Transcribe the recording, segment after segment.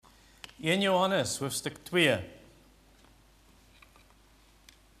1 Johannes, hoofstuk 2.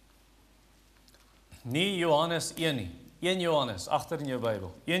 Nie Johannes 1 nie. 1 Johannes, agter in jou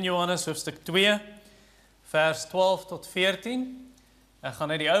Bybel. 1 Johannes, hoofstuk 2, vers 12 tot 14. Ek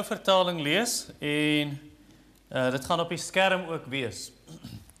gaan uit die ou vertaling lees en dit gaan op die skerm ook wees.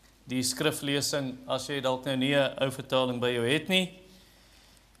 Die skriflesing, as jy dalk nou nie 'n ou vertaling by jou het nie.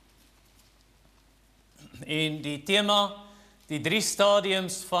 En die tema, die 3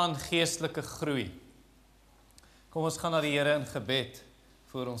 stadiums van geestelike groei. Kom ons gaan na die Here in gebed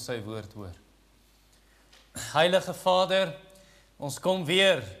voor ons sy woord hoor. Heilige Vader, ons kom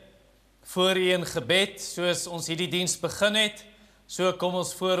weer voor U in gebed, soos ons hierdie diens begin het, so kom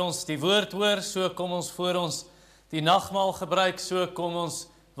ons voor ons die woord hoor, so kom ons voor ons die nagmaal gebruik, so kom ons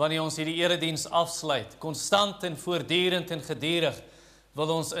wanneer ons hierdie erediens afsluit, konstant en voortdurend en gedurig, wil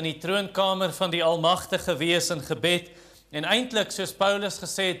ons in die troonkamer van die Almagtige wees in gebed, en eintlik, soos Paulus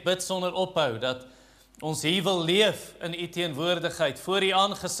gesê het, bid sonder ophou, dat ons hier wil leef in U teenwoordigheid, voor U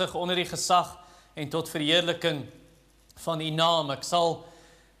aangesig, onder die gesag, en tot verheerliking van U naam. Ek sal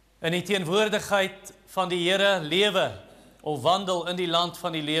in die teenwoordigheid van die Here lewe, of wandel in die land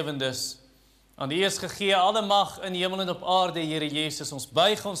van die lewendes. Aan U is gegee alle mag in hemel en op aarde, Here Jesus. Ons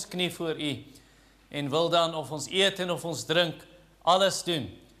buig ons knie voor U, en wil dan of ons eet en of ons drink, alles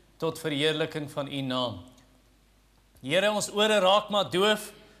doen, tot verheerliking van U naam. Here, ons ore raak maar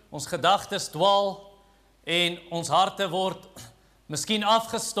doof, ons gedagtes dwaal, en ons harte word miskien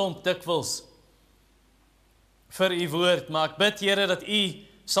afgestomp dikwels vir U woord, maar ek bid, Here, dat U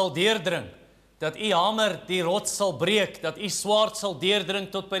sal deurdring, dat U hamer die rots sal breek, dat U swaard sal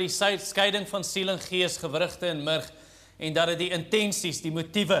deurdring tot by die skeiding van siel en gees, gewrigte en murg, en dat dit die intensies, die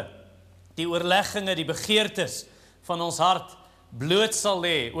motiewe, die oorlegginge, die begeertes van ons hart bloot sal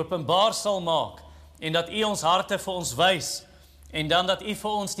lê, openbaar sal maak, en dat U ons harte vir ons wys, en dan dat U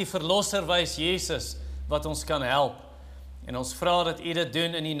vir ons die verlosser wys, Jesus, wat ons kan help. En ons vra dat U dit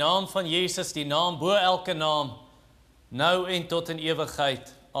doen in die naam van Jesus, die naam bo elke naam, nou en tot in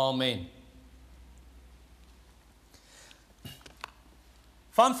ewigheid. Amen.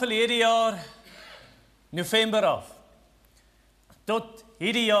 Van verlede jaar, November af, tot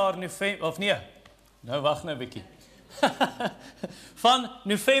hierdie jaar, wag nou 'n bietjie. Van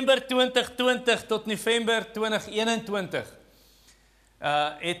November 2020 tot November 2021,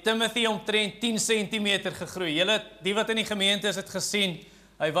 het Timothy omtrent 10 centimeter gegroei. Julle, die wat in die gemeente is, het gesien,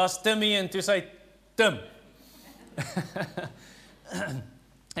 hy was Timmy en toe sy Tim.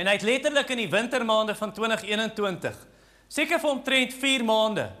 En hy het letterlik in die wintermaande van 2021, seker vir omtrent 4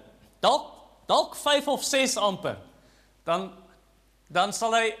 maande, dalk 5 of 6 amper, dan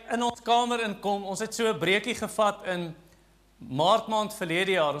sal hy in ons kamer inkom. Ons het so 'n breekie gevat in Maart maand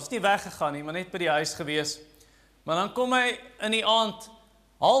verlede jaar. Ons het nie weggegaan nie, maar net by die huis gewees. Maar dan kom hy in die aand,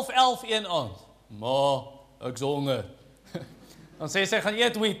 10:30 1 aand. Ma, ek's honger. Dan sê sy, gaan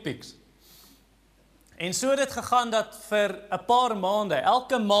eet Weet-Bix. En so het dit gegaan dat vir 'n paar maande,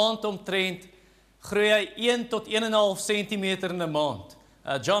 elke maand omtrent, groei hy 1 tot 1,5 centimeter in 'n maand.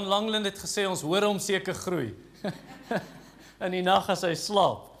 John Langland het gesê, ons hoor hom seker groei. In die nag as hy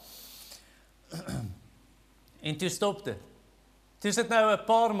slaap. En toe stop dit. Toe is dit nou 'n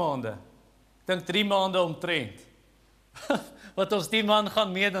paar maande, ek dink 3 maande omtrent, wat ons die man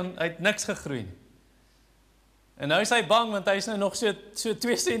gaan mee, dan hy het niks gegroei nie. En nou is hy bang, want hy is nou nog so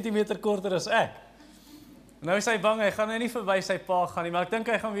 2 centimeter korter as ek. En nou is hy bang, hy gaan nou nie verby sy pa gaan nie, maar ek dink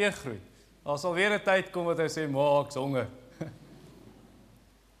hy gaan weer groei. Daar sal weer 'n tyd kom wat hy sê, ma, ek's honger.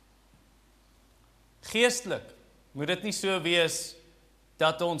 Geestelik moet dit nie so wees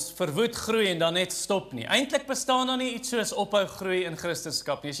dat ons verwoed groei en dan net stop nie. Eintlik bestaan daar nie iets soos ophou groei in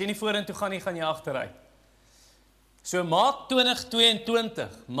Christendom nie. As jy nie vorentoe gaan nie, gaan jy agteruit. So maak 2022,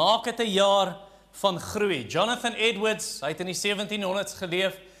 maak dit 'n jaar van groei. Jonathan Edwards, hy het in die 1700s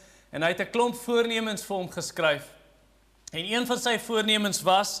geleef en hy het 'n klomp voornemens vir hom geskryf. En een van sy voornemens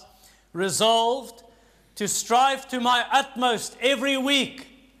was, resolved to strive to my utmost every week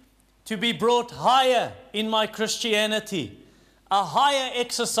to be brought higher in my Christianity, a higher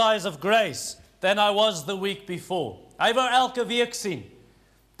exercise of grace than I was the week before. Hy wou elke week sien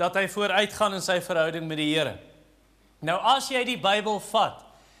dat hy vooruitgaan in sy verhouding met die Here. Nou as jy die Bybel vat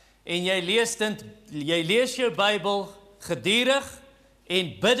en jy lees jou Bybel gedurig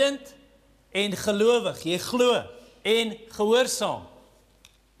en bidend en gelowig, jy glo en gehoorsaam,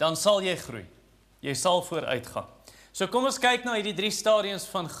 dan sal jy groei. Jy sal vooruitgaan. So kom ons kyk na hierdie 3 stadiums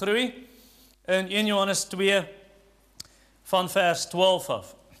van groei in 1 Johannes 2 van vers 12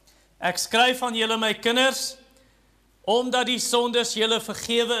 af. Ek skryf aan julle my kinders, omdat die sondes julle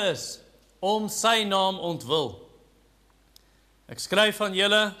vergewe is, om sy naam ontwil. Ek skryf aan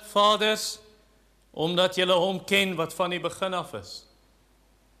julle vaders, omdat julle hom ken wat van die begin af is.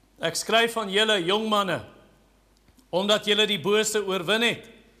 Ek skryf aan julle jong manne, omdat julle die bose oorwin het.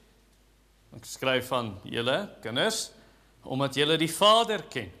 Ek skryf aan julle kinders, omdat julle die Vader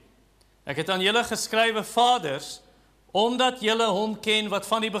ken. Ek het aan julle geskrywe vaders, omdat julle hom ken wat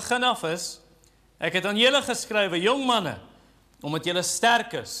van die begin af is. Ek het aan julle geskrywe jong manne, omdat julle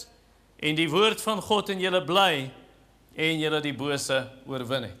sterk is, en die woord van God in julle bly, en julle die bose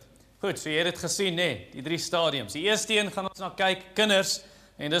oorwin het. Goed, so jy het dit gesien, die 3 stadiums. Die eerste een gaan ons na kyk, kinders,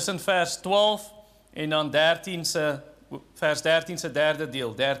 en dis in vers 12, en dan vers 13 se derde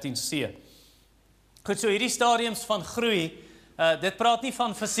deel, 13c. Goed, so hierdie stadiums van groei, dit praat nie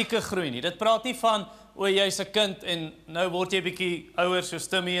van fisieke groei nie, dit praat nie van, jy's 'n kind, en nou word jy bietjie ouer soos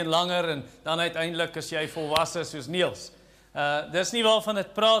Timmy en langer, en dan uiteindelik is jy volwasse soos Niels. Dis nie waarvan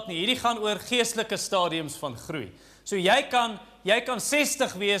dit praat nie, hierdie gaan oor geestelike stadiums van groei. So jy kan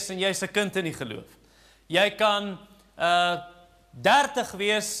 60 wees en jy's 'n kind in die geloof. Jy kan 30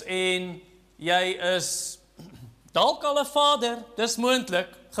 wees en jy is dalk al 'n vader, dis moontlik,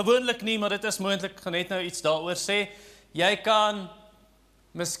 gewoonlik nie, maar dit is moontlik, ek gaan net nou iets daaroor sê. Jy kan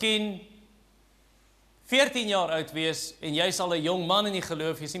miskien 14 jaar oud wees en jy's al 'n jong man in die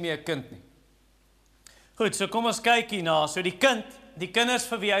geloof, jy's nie meer 'n kind nie. Goed, so kom ons kyk hierna. So die kinders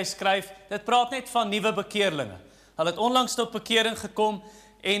vir wie hy skryf, dit praat net van nuwe bekeerlinge. Hulle het onlangs tot bekering gekom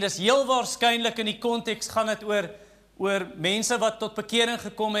en dis heel waarskynlik in die konteks gaan dit oor mense wat tot bekering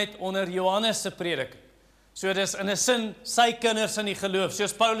gekom het onder Johannes se prediking. So dis in 'n sin sy kinders in die geloof.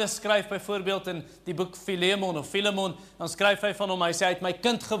 Soos Paulus skryf byvoorbeeld in die boek Filemon, dan skryf hy van hom, hy sê hy het my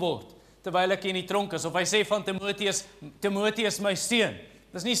kind geword terwyl ek in die tronk is, of hy sê van Timoteus my seun.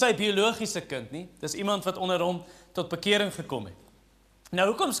 Dis nie sy biologiese kind nie, dis iemand wat onder hom tot bekering gekom het. Nou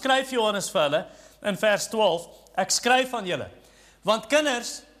hoekom skryf Johannes vir hulle in vers 12, ek skryf aan julle, want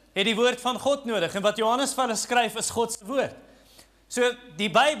kinders het die woord van God nodig, en wat Johannes vir hulle skryf is God se woord. So die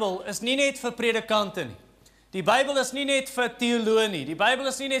Bybel is nie net vir predikante nie, die Bybel is nie net vir teoloë nie, die Bybel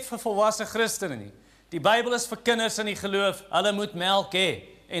is nie net vir volwasse Christene nie, die Bybel is vir kinders in die geloof, hulle moet melk hê,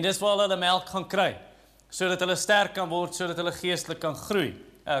 en dis waar hulle melk gaan kry, sodat hulle sterk kan word, sodat hulle geestelik kan groei.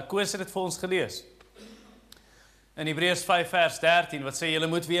 Koos het dit vir ons gelees. In Hebreërs 5 vers 13, wat sê, julle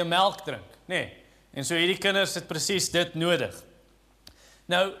moet weer melk drink, en so hierdie kinders het presies dit nodig.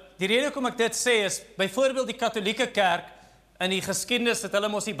 Nou, die rede hoekom ek dit sê is, byvoorbeeld die Katolieke Kerk, in die geskiedenis het hulle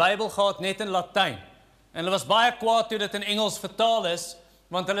mos die Bybel gehad net in Latyn, en hulle was baie kwaad toe dit in Engels vertaal is,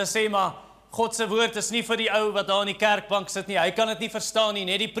 want hulle sê maar, God se woord is nie vir die ou wat daar in die kerkbank sit nie, hy kan dit nie verstaan nie,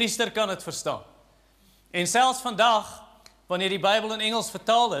 net die priester kan dit verstaan. En selfs vandag, wanneer die Bybel in Engels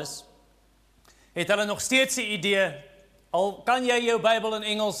vertaal is, het hulle nog steeds die idee, al kan jy jou Bybel in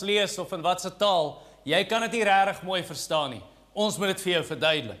Engels lees of in watse taal, jy kan dit nie regtig mooi verstaan nie. Ons moet dit vir jou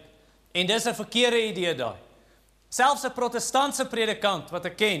verduidelik. En dis 'n verkeerde idee daai. Selfs 'n protestantse predikant wat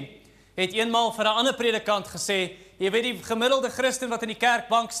ek ken, het eenmaal vir 'n ander predikant gesê, jy weet die gemiddelde Christen wat in die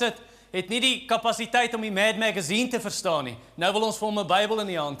kerkbank sit, het nie die kapasiteit om die Mad Magazine te verstaan nie. Nou wil ons vir hom 'n Bybel in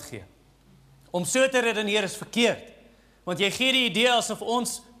die hand gee. Om so te redeneer is verkeerd, want jy gee die idee asof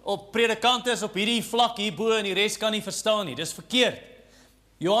ons op predikante is op hierdie vlak hierbo en die res kan nie verstaan nie. Dis verkeerd.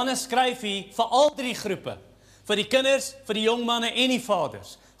 Johannes skryf hier vir al 3 groepe, vir die kinders, vir die jong manne en die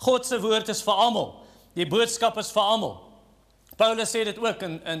vaders. God se woord is vir almal. Die boodskap is vir almal. Paulus sê dit ook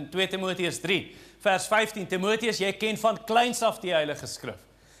in 2 Timoteus 3, vers 15. Timoteus, jy ken van kleins af die Heilige Skrif.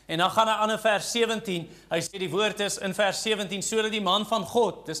 En dan gaan hy aan in vers 17, hy sê die woord is in vers 17, sodat die man van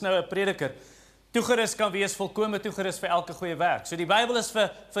God, dis nou 'n prediker, toegerus kan wees, volkome toegerus vir elke goeie werk. So die Bybel is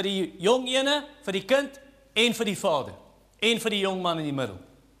vir die jong ene, vir die kind, en vir die vader, en vir die jong man in die middel.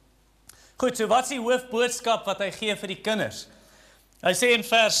 Goed, so wat is die hoofboodskap wat hy gee vir die kinders? Hy sê in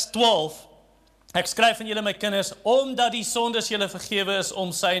vers 12, ek skryf aan julle my kinders, omdat die sondes julle vergewe is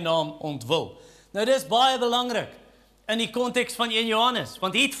om sy naam ontwil. Nou dis baie belangrik in die konteks van 1 Johannes,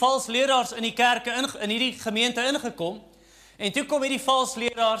 want hier het vals leraars in die kerke, in hierdie gemeente ingekom, en toe kom hierdie vals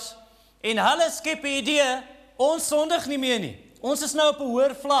leraars, en hulle skep 'n idee, ons sondig nie meer nie. Ons is nou op 'n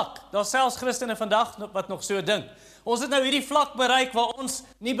hoër vlak. Daar's selfs Christene vandag wat nog so dink. Ons het nou hierdie vlak bereik waar ons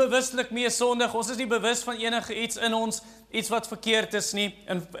nie bewuslik meer sondig, ons is nie bewus van enige iets in ons, iets wat verkeerd is nie,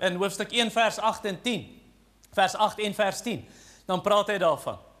 in hoofstuk 1 vers 8 en 10. Vers 8 en vers 10. Dan praat hy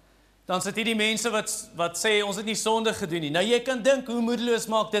daarvan. Dan sit hierdie mense wat sê ons het nie sonde gedoen nie. Nou jy kan dink hoe moedeloos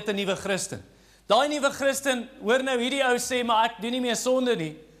maak dit 'n nuwe Christen. Daai nuwe Christen hoor nou hierdie ou sê maar ek doen nie meer sonde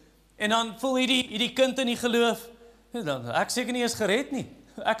nie. En dan voel hierdie kind in die geloof, dan ek seker nie is gered nie.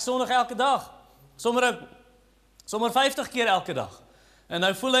 Ek sondig elke dag. Sommer 50 keer elke dag. En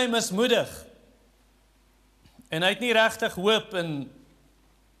nou voel hy mismoedig. En hy het nie regtig hoop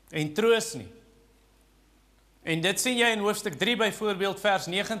en troos nie. En dit sien jy in hoofstuk 3 byvoorbeeld, vers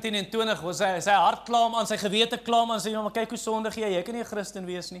 19 en 20, waar sy hart klaam aan, sy gewete klaam aan, sê, ja, maar kyk hoe sondig jy kan nie 'n Christen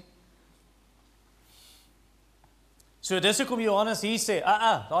wees nie. So dis hoekom Johannes hier sê,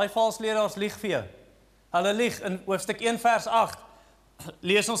 daai valsleraars lieg vir jou. Hulle lieg in hoofstuk 1 vers 8.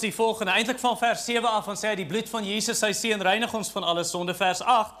 Lees ons die volgende, eintlik van vers 7 af, en sê hy, die bloed van Jesus, sy seun, reinig ons van alle sonde. Vers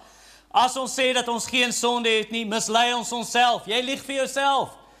 8, as ons sê dat ons geen sonde het nie, mislei ons onsself. Jy lieg vir jouself.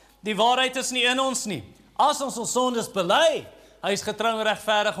 Die waarheid is nie in ons nie. As ons sondes bely, hy is getrou en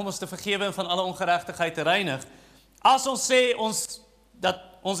regverdig om ons te vergewe en van alle ongeregtigheid te reinig. As ons sê dat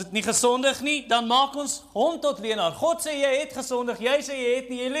ons het nie gesondig nie, dan maak ons hom tot leenaar. God sê jy het gesondig, jy sê jy het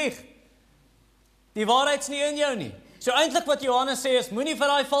nie, jy lieg. Die waarheid is nie in jou nie. So eintlik wat Johannes sê is, moenie vir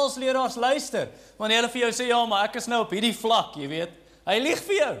daai valsleraars luister, wanneer hulle vir jou sê, ja, maar ek is nou op hierdie vlak, jy weet. Hy lieg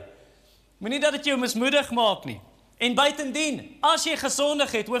vir jou. Moenie dat dit jou mismoedig maak nie. En buitendien, as jy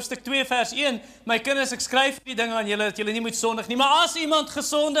gesondig het, hoofstuk 2 vers 1, my kinders, ek skryf die dinge aan julle, dat julle nie moet sondig nie, maar as iemand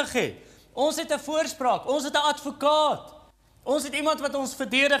gesondig het, ons het 'n voorspraak, ons het 'n advokaat, ons het iemand wat ons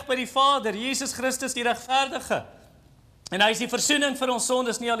verdedig by die Vader, Jesus Christus die regverdige. En hy is die versoening vir ons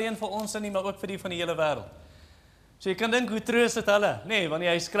sondes, nie alleen vir ons nie, maar ook vir die van die hele wêreld. So jy kan dink, hoe troos dit hulle? Nee,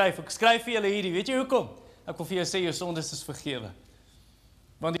 wanneer hy skryf, ek skryf vir julle hierdie, weet jy hoekom? Ek wil vir jou sê, jou sondes is vergewe.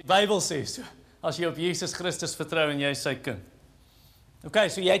 Want die Bybel sê so, as jy op Jesus Christus vertrou en jy is sy kind. Okay,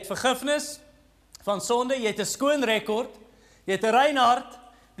 so jy het vergifnis van sonde, jy het 'n skoon rekord, jy het 'n rein hart,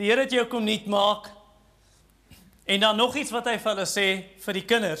 die Here het jou kom nuut maak. En dan nog iets wat hy vir hulle sê, vir die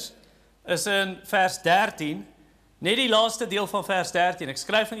kinders, is in vers 13, net die laaste deel van vers 13, ek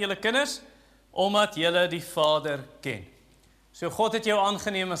skryf aan julle kinders, omdat julle die Vader ken. So God het jou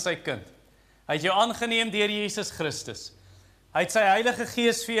aangeneem as sy kind. Hy het jou aangeneem deur Jesus Christus. Hy het sy Heilige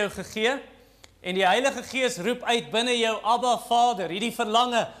Gees vir jou gegee, en die Heilige Gees roep uit binne jou, Abba Vader, hierdie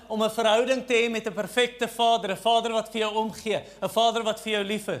verlange om 'n verhouding te hê met 'n perfekte Vader, 'n Vader wat vir jou omgee, 'n Vader wat vir jou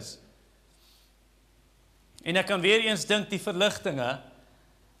lief is. En ek kan weer eens dink die verligting,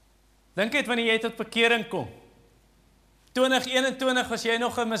 dink net wanneer jy tot bekering kom. 2021 was jy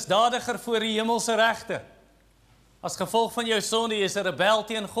nog 'n misdadiger voor die hemelse regter. As gevolg van jou sonde, jy is 'n rebel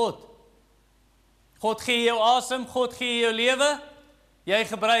teen God. God gee jou asem, God gee jou lewe. Jy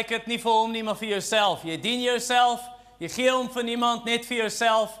gebruik dit nie vir hom nie, maar vir jouself. Jy dien jouself, jy gee hom vir niemand, net vir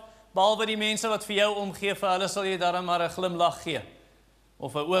jouself, behalwe die mense wat vir jou omgee, vir hulle sal jy daarom maar 'n glimlag gee.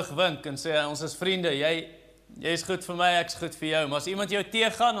 Of 'n oogwink en sê, ons is vriende, jy is goed vir my, ek is goed vir jou. Maar as iemand jou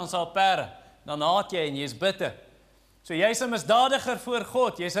teëgaan, ons sal perre, dan haat jy en jy is bitter. So jy is 'n misdadiger voor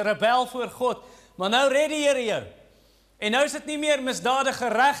God, jy is 'n rebel voor God, maar nou red die Here jou. En nou is dit nie meer misdadige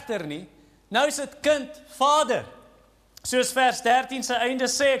regter nie, nou is dit kind, Vader. Soos vers 13 sy einde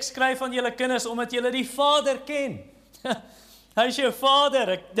sê, ek skryf aan julle kinders, omdat julle die Vader ken. Hy is jou Vader,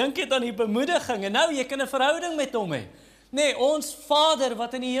 ek dink dit aan die bemoediging, en nou jy kan 'n verhouding met hom hê. Nee, ons Vader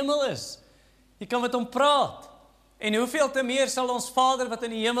wat in die hemel is, jy kan met hom praat. En hoeveel te meer sal ons Vader wat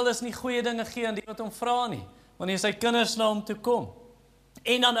in die hemel is nie goeie dinge gee aan die wat hom vra nie, wanneer sy kinders na hom toe kom.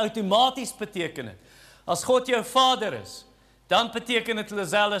 En dan outomaties beteken dit, as God jou Vader is, dan beteken dit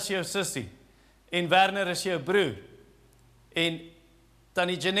Lazelle is jou sussie, en Werner is jou broer, en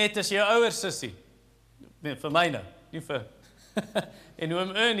Tannie Jeanette is jou ouer sussie, nee, vir my nou, nie vir, en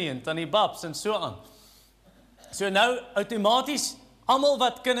oom Ernie en Tannie Babs en so aan. So nou, outomaties, almal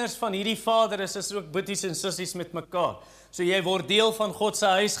wat kinders van hierdie Vader is ook boeties en sissies met mekaar. So jy word deel van God se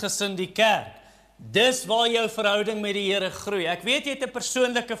huisgesin, die kerk. Dis waar jou verhouding met die Here groei. Ek weet jy het 'n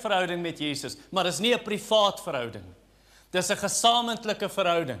persoonlike verhouding met Jesus, maar dis nie 'n privaat verhouding. Dis 'n gesamentlike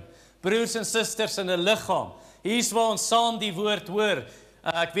verhouding. Broers en susters in 'n liggaam. Hier's waar ons saam die woord hoor.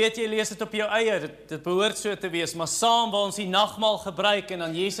 Ek weet jy lees dit op jou eie, dit behoort so te wees, maar saam waar ons die nagmaal gebruik en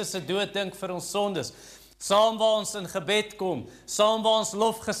aan Jesus se dood dink vir ons sondes. Saam waar ons in gebed kom, saam waar ons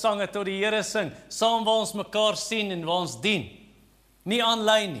lofgesange tot die Here sing, saam waar ons mekaar sien en waar ons dien. Nie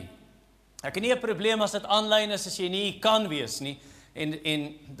aanlyn nie. Ek het nie 'n probleem as dit aanlyn is as jy nie kan wees nie,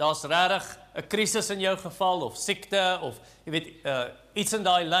 en daar's regtig 'n krisis in jou geval, of siekte, of jy weet, iets in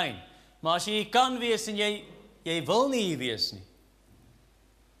daai lyn. Maar as jy kan wees en jy wil nie hier wees nie,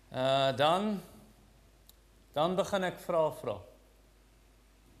 dan begin ek vra.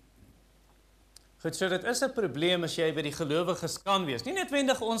 Goed, so dit is 'n probleem as jy by die gelowiges kan wees. Nie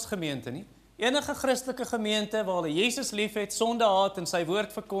noodwendig ons gemeente nie. Enige Christelike gemeente waar hulle Jesus liefhet, sonde haat en sy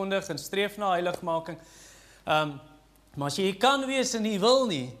woord verkondig en streef na heiligmaking. Maar as jy kan wees en jy wil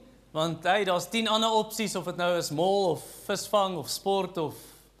nie, want daar's 10 ander opsies, of dit nou is mall of visvang of sport of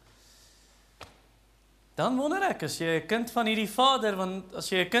Dan wonder ek, as jy 'n kind van hierdie vader, want as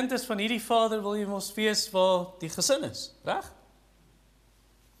jy 'n kind is van hierdie vader, wil jy mos wees waar die gesin is, reg?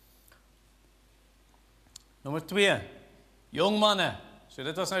 Nommer 2, jong manne. So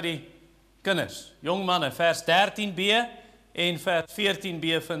dit was nou die kinders, jong manne, vers 13b en vers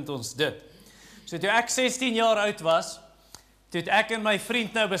 14b vind ons dit. So toe ek 16 jaar oud was, toe het ek en my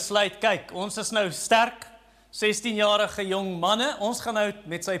vriend nou besluit, kyk, ons is nou sterk, 16-jarige jong manne, ons gaan nou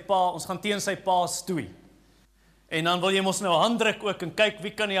met sy pa, ons gaan teen sy pa stoei. En dan wil jy mos nou handdruk ook, en kyk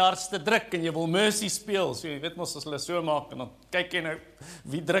wie kan die hardste druk, en jy wil mercy speel, so jy weet mos as hulle so maak, en dan kyk jy nou,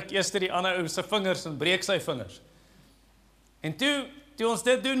 wie druk eers die ander ou se vingers, en breek sy vingers. En toe ons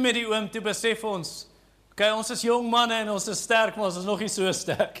dit doen met die oom, toe besef ons, okay, ons is jong manne, en ons is sterk, maar ons is nog nie so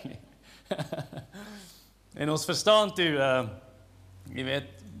sterk nie. En ons verstaan toe, jy weet,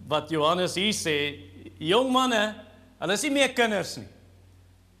 wat Johannes hier sê, jong manne, hulle is nie meer kinders nie,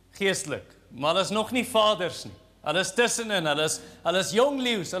 geestelik, maar hulle is nog nie vaders nie. Hulle is tussenin, hulle is jong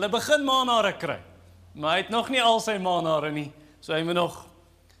leeu's, hulle begin maanhare kry, maar hy het nog nie al sy maanhare nie, so hy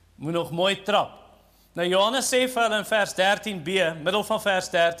moet nog mooi trap. Nou Johannes sê vir hulle in vers 13b, middel van vers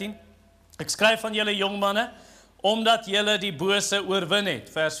 13, ek skryf aan julle jong manne, omdat julle die bose oorwin het.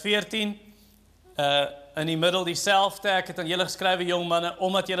 Vers 14, in die middel dieselfde, ek het aan julle geskrywe jong manne,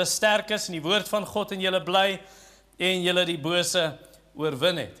 omdat julle sterk is in die woord van God en julle bly, en julle die bose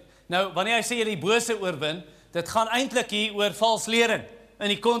oorwin het. Nou, wanneer hy sê julle die bose oorwin, dit gaan eintlik hier oor valslering in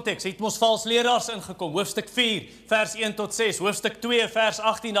die konteks. Het mos valsleraars ingekom, hoofstuk 4, vers 1 tot 6, hoofstuk 2, vers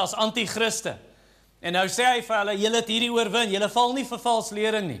 18, daar's anti-Christe. En nou sê hy vir hulle, julle het hierdie oorwin, julle val nie vir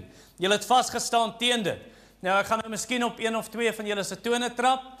valslering nie. Julle het vasgestaan teen dit. Nou, ek gaan nou miskien op 1 of 2 van julle se tone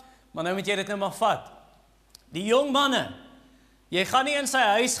trap, maar nou moet jy dit nou maar vat. Die jong manne, jy gaan nie in sy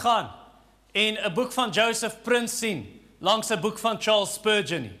huis gaan en 'n boek van Joseph Prince sien, langs 'n boek van Charles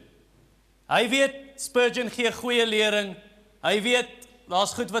Spurgeon nie. Hy weet, Spurgeon gee goeie lering, hy weet,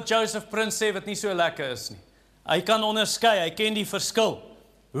 daar's goed wat Joseph Prince sê wat nie so lekker is nie. Hy kan onderskei, hy ken die verskil.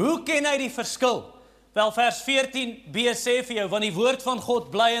 Hoe ken hy die verskil? Wel, vers 14b sê vir jou, want die woord van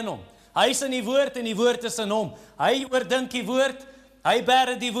God bly in hom. Hy is in die woord en die woord is in hom. Hy oordink die woord, hy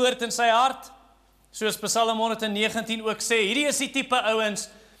bære die woord in sy hart, soos Psalm 119 ook sê, hierdie is die tipe ouens,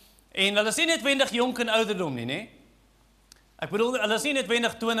 en hulle is nie netwendig jonk en ouderdom nie, nee? Ek bedoel, hulle is nie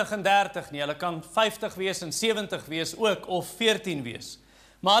netwendig 20 en 30 nie, hulle kan 50 wees en 70 wees ook, of 14 wees.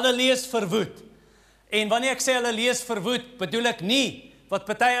 Maar hulle lees verwoed. En wanneer ek sê hulle lees verwoed, bedoel ek nie wat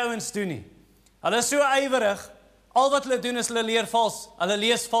party ouens doen nie. Hulle is so ywerig, al wat hulle doen is hulle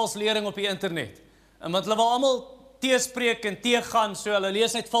lees vals lering op die internet. En want hulle wil almal teespreek en teegaan, so hulle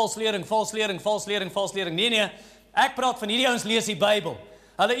lees net vals lering. Nee, ek praat van hierdie ouens lees die Bybel.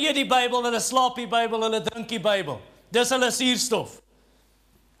 Hulle eet die Bybel, hulle slaap die Bybel, hulle drink die Bybel. Dis hulle suurstof.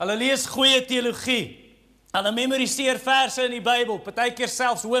 Hulle lees goeie teologie. Hulle memoriseer verse in die Bybel, partykeer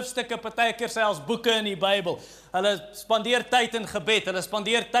selfs hoofstukke, partykeer selfs boeke in die Bybel. Hulle spandeer tyd in gebed, hulle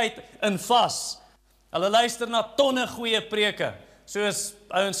spandeer tyd in vas. Hulle luister na tonne goeie preke, soos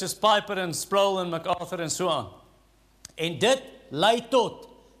ouens soos Piper en Sproul en MacArthur en so aan. En dit lei tot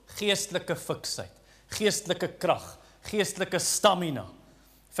geestelike fiksheid, geestelike krag, geestelike stamina.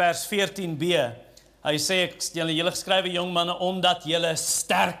 Vers 14b, hy sê, julle geskrywe jong manne, omdat julle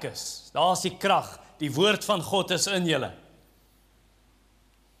sterk is. Daar is die krag, die woord van God is in julle.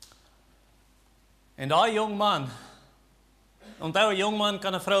 En daai jong man, onthou, 'n jong man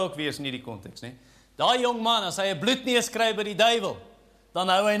kan 'n vrou ook wees in hierdie konteks, nee? Daai jong man, as hy 'n bloedneus kry by die duiwel, dan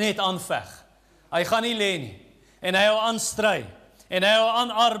hou hy net aan veg. Hy gaan nie lê nie. En hy hou aan stry. En hy hou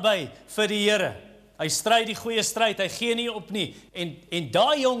aan arbei vir die Here. Hy stry die goeie stryd, hy gee nie op nie. En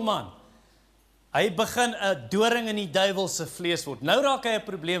daai jong man, hy begin 'n doring in die duiwel se vlees word. Nou raak hy 'n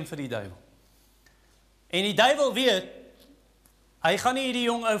probleem vir die duiwel. En die duiwel weet, hy gaan nie hierdie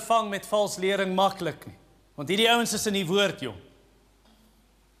jong ou vang met vals lering maklik nie. Want hierdie ouens is in die woord, jong.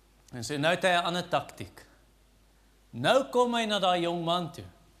 En so nou het hy 'n ander taktiek. Nou kom hy na daai jong man toe.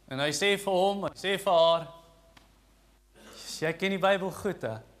 En hy sê vir hom, hy sê vir haar, jy ken die Bybel goed,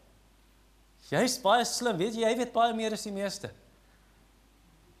 hè? Jy's baie slim, weet jy weet baie meer as die meeste.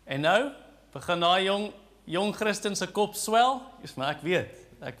 En nou begin daai jong Christen se kop swel. Maar ek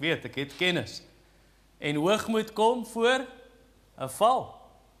weet, ek het kennis. En hoogmoed kom voor 'n val.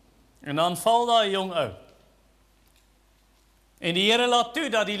 En dan val daai jong ou. En die Here laat toe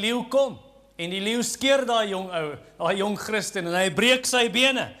dat die leeu kom. En die leeu skeer daai jong ou, daai jong Christen, en hy breek sy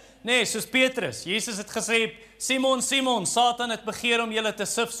bene. Nee, soos Petrus. Jesus het gesê, Simon, Simon, Satan het begeer om julle te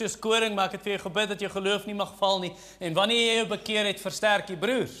sif soos koring, maar ek het vir jou gebid dat jou geloof nie mag val nie. En wanneer jy jou bekeer het, versterk die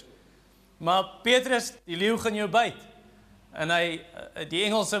broers. Maar Petrus, die leeu gaan jou byt. En die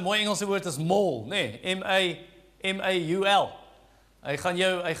mooi Engelse woord is maul, nee, M-A-U-L. Hy gaan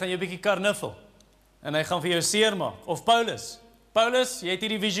jou bietjie karnuffel. En hy gaan vir jou seermaak. Of Paulus, jy het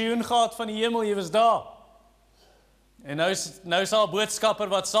hierdie visioen gehad van die hemel, jy was daar. En nou is daar 'n boodskapper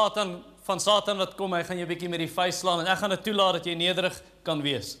van Satan wat kom, hy gaan jou bietjie met die vuis slaan, en ek gaan dit toelaat dat jy nederig kan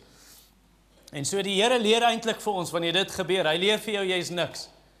wees. En so die Here leer eintlik vir ons, wanneer dit gebeur, hy leer vir jou, jy is niks.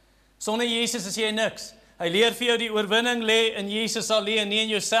 Sonder Jesus is jy niks. Hy leer vir jou die oorwinning lê in Jesus alleen, nie in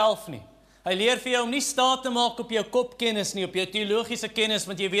jouself nie. Hy leer vir jou om nie staat te maak op jou kopkennis nie, op jou teologiese kennis,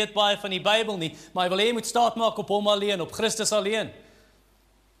 want jy weet baie van die Bybel nie, maar hy wil hê jy moet staat maak op hom alleen, op Christus alleen.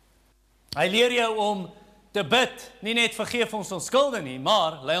 Hy leer jou om te bid, nie net vergeef ons skulde nie,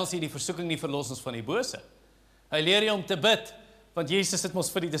 maar lei ons hier die versoeking nie, verlos ons van die bose. Hy leer jou om te bid, want Jesus het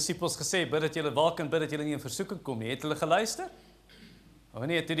mos vir die disippels gesê, bid dat julle waak en bid dat julle nie in versoeking kom nie. Het hulle geluister? O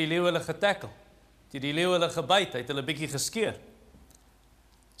nee, het die leeu hulle getackle, het die leeu hulle gebyt, het hulle bietjie geskeur.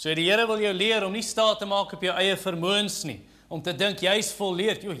 So die Here wil jou leer om nie staat te maak op jou eie vermoëns nie, om te dink jy's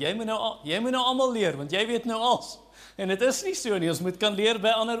volleerd. Jy moet nou almal leer, want jy weet nou alles. En dit is nie so nie, ons moet kan leer by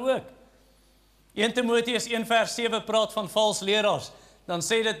ander ook. 1 Timoteus 1:7 praat van vals leraars. Dan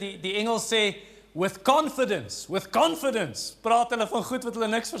sê dit, die Engels sê, with confidence, praat hulle van goed wat hulle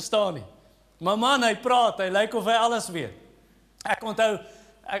niks verstaan nie. Maar man, hy praat, hy lyk of hy alles weet. Ek onthou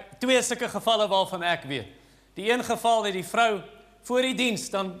 2 sulke gevalle waarvan ek weet. Die een geval het die vrou voor die diens,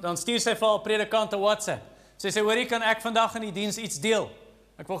 dan stuur sy vir haar predikant 'n WhatsApp. Sy sê, hoorie, kan ek vandag in die diens iets deel?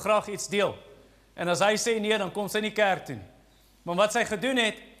 Ek wil graag iets deel. En as hy sê nee, dan kom sy nie kerk toe nie. Maar wat sy gedoen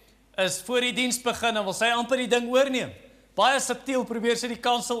het, is voor die diens begin, dan wil sy amper die ding oorneem. Baie subtiel probeer sy die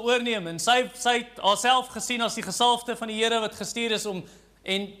kansel oorneem, en sy het haarself gesien as die gesalfde van die Here wat gestuur is om,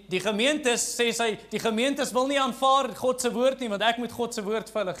 en die gemeentes, sê sy, die gemeentes wil nie aanvaar God se woord nie, want ek moet God se woord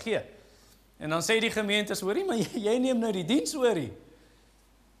vir hulle gee. En dan sê die gemeentes, hoorie, maar jy neem nou die diens oor hier.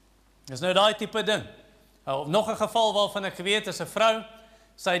 Dis nou daai tipe ding. Nog 'n geval waarvan ek weet is 'n vrou,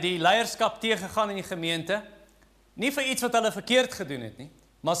 sy het die leierskap teëgegaan in die gemeente, nie vir iets wat hulle verkeerd gedoen het nie,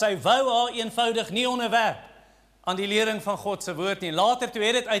 maar sy wou haar eenvoudig nie onderwerp aan die lering van God se woord nie. Later toe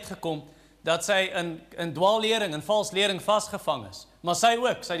het dit uitgekom dat sy in dwaallering, in vals lering vasgevang is. Maar sy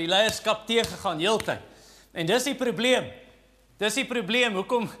het die leierskap teëgegaan heeltyd. En dis die probleem.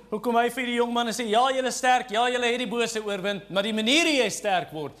 Hoekom hy vir die jong manne sê, ja, julle sterk, ja, julle het die bose oorwin, maar die manier hoe jy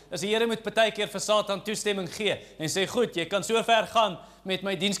sterk word, is die Here moet partykeer vir Satan toestemming gee, en sê, goed, jy kan so ver gaan met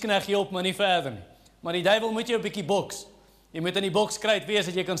my diensknegt help, maar nie verder nie. Maar die duiwel moet jou 'n bietjie boks. Jy moet in die bokskruit wees,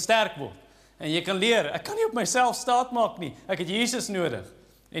 dat jy kan sterk word. En jy kan leer, ek kan nie op myself staat maak nie, ek het Jesus nodig,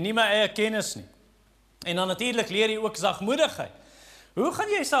 en nie my eie kennis nie. En dan natuurlik leer jy ook sagmoedigheid. Hoe gaan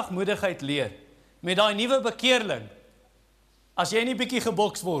jy sagmoedigheid leer? Met daai nuwe bekeerling, as jy nie bietjie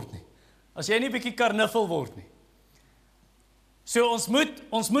geboks word nie, as jy nie bietjie karnuffel word nie. So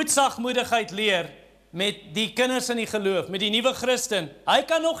ons moet sagmoedigheid leer met die kinders in die geloof, met die nuwe Christen. Hy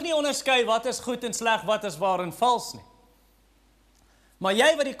kan nog nie onderskei wat is goed en sleg, wat is waar en vals nie. Maar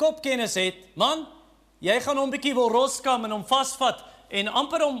jy wat die kopkennis het, man, jy gaan hom bietjie wil roskam en hom vasvat en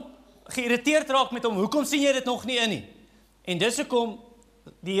amper hom geïrriteerd raak met hom. Hoekom sien jy dit nog nie in nie? En dis hoekom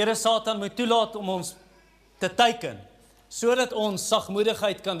die Here Satan moet toelaat om ons te teiken, sodat ons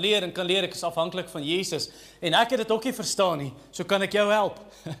sagmoedigheid kan leer en kan leer ek is afhanklik van Jesus. En ek het dit ook nie verstaan nie, so kan ek jou help.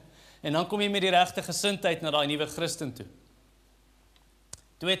 En dan kom jy met die regte gesindheid na daai nuwe Christen toe.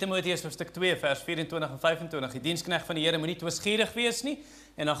 2 Timoteus hoofstuk 2 vers 24 en 25. Die diensknegt van die Here moet nie twisgierig wees nie.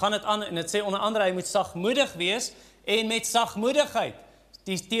 En dan gaan dit aan en dit sê onder andere hy moet sagmoedig wees en met sagmoedigheid.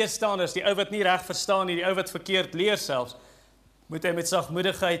 Die teestanders, die ou wat nie reg verstaan nie, die ou wat verkeerd leer selfs, moet hy met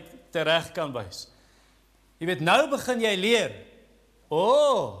sagmoedigheid tereg kan wys. Jy weet, nou begin jy leer.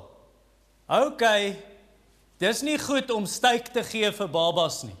 Okay, dis nie goed om styk te gee vir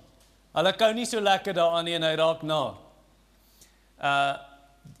babas nie. Hulle kou nie so lekker daaraan nie en hy raak na.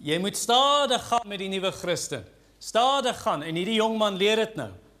 Jy moet stadig gaan met die nuwe Christen. Stadig gaan, en hierdie jong man leer dit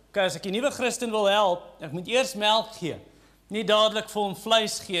nou. Okay, as ek die nuwe Christen wil help, ek moet eers melk gee. Nie dadelik vir hom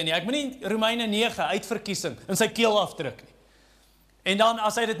vleis gee nie. Ek moet nie Romeine 9 uitverkiesing in sy keel afdruk nie. En dan,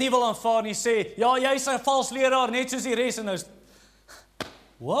 as hy dit nie wil aanvaar nie, sê, ja, jy is 'n vals leraar, net soos die res, en nou,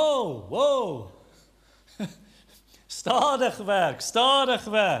 wow, stadig werk.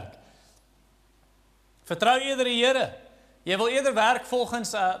 Vertrou eerder die Here. Jy wil eerder werk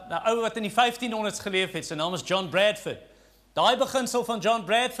volgens 'n ou wat in die 1500s geleef het, sy naam is John Bradford. Daai beginsel van John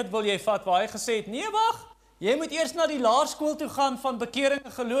Bradford wil jy vat, waar hy gesê het, nee, wag, jy moet eers na die laerskool toe gaan van bekering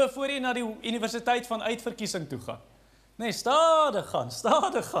en geloof, voor jy na die universiteit van uitverkiesing toe gaan. Nee, stadig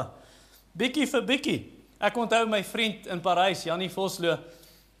gaan. Bietjie vir bietjie. Ek onthou my vriend in Parys, Jannie Vosloo.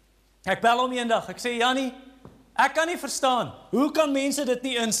 Ek bel hom eendag, ek sê, Jannie, Ek kan nie verstaan, hoe kan mense dit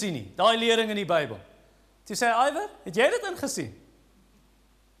nie insien nie, daai lering in die Bybel. Toe sê hy, Iwer, het jy dit ingesien?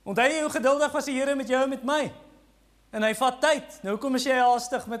 Onthou jy hoe geduldig was die Here met jou en met my? En hy vat tyd, nou hoekom is jy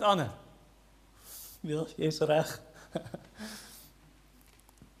haastig met ander? Wil, jy is reg.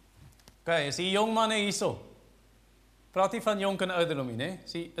 Okay, is die jong manne hierso? Praat nie van jonk en ouderdom nie, né?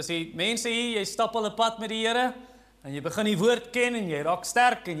 Is die mense hier, jy stap al 'n pad met die Here, en jy begin die woord ken, en jy raak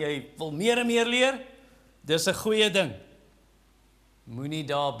sterk, en jy wil meer en meer leer, dis 'n goeie ding. Moenie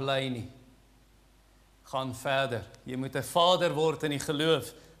daar bly nie. Gaan verder. Jy moet 'n vader word in die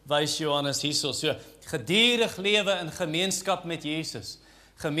geloof, wys Johannes hierso. So, gedurig lewe in gemeenskap met Jesus,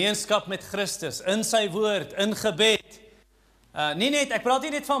 gemeenskap met Christus, in sy woord, in gebed. Nie net, ek praat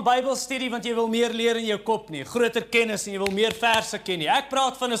nie net van Bybelstudie, want jy wil meer leer in jou kop nie, groter kennis en jy wil meer verse ken nie. Ek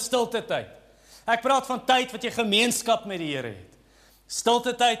praat van 'n stilte tyd. Ek praat van tyd wat jy gemeenskap met die Here het.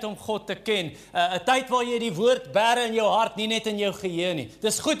 Stilte tyd om God te ken. 'n Tyd waar jy die woord bære in jou hart, nie net in jou geheue nie.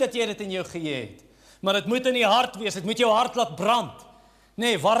 Dis goed dat jy dit in jou geheue het. Maar dit moet in die hart wees, dit moet jou hart laat brand.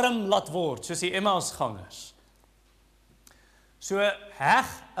 Nee, warm laat word, soos die Emmausgangers. So heg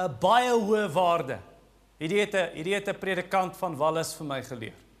 'n baie hoë waarde. Hierdie het 'n predikant van Wallis vir my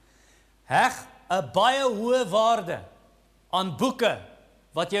geleer. Heg 'n baie hoë waarde aan boeke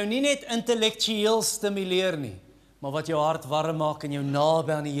wat jou nie net intellektueel stimuleer nie, maar wat jou hart warm maak en jou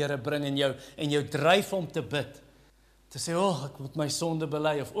naby aan die Here bring en jou dryf om te bid. Te sê, ek moet my sonde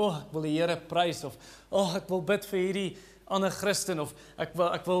bely, of ek wil die Here prys, of ek wil bid vir hierdie ander Christen, of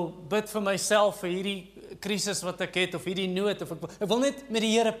ek wil bid vir myself vir hierdie krisis wat ek het, of hierdie nood, of ek wil net met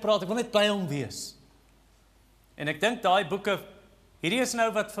die Here praat, ek wil net by hom wees. En ek dink daai boeke, hierdie is nou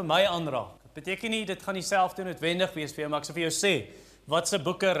wat vir my aanraak. Dit beteken nie, dit gaan nie self toe noodwendig wees vir jou, maar ek sal vir jou sê, wat se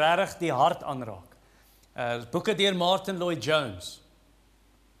boeke regtig die hart aanraak. Boeke deur Martin Lloyd-Jones.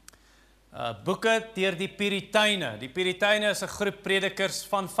 Boeke deur die Puriteine. Die Puriteine is 'n groep predikers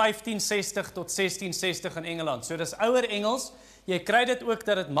van 1560 tot 1660 in Engeland. So dis ouer Engels. Jy kry dit ook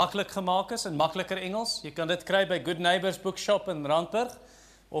dat dit maklik gemaak is in makliker Engels. Jy kan dit kry by Good Neighbors Bookshop in Randburg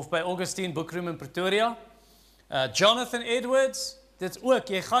of by Augustine Bookroom in Pretoria. Jonathan Edwards, dit ook.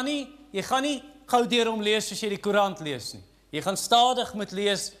 Jy gaan nie gou deur hom lees soos jy die koerant lees nie. Jy gaan stadig moet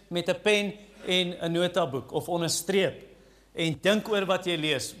lees met 'n pen en 'n notaboek of onderstreep en dink oor wat jy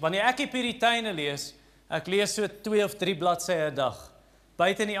lees. Wanneer ek die Puriteine lees, ek lees so 2 of 3 bladsye 'n dag,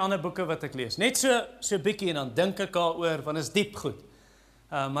 buite die ander boeke wat ek lees. Net so bietjie en dan dink ek daaroor, want dit is diep goed.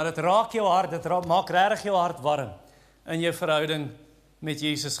 Maar dit raak jou hart, maak regtig jou hart warm in jou verhouding met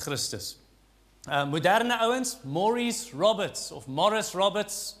Jesus Christus. Moderne ouens, Maurice Roberts of Morris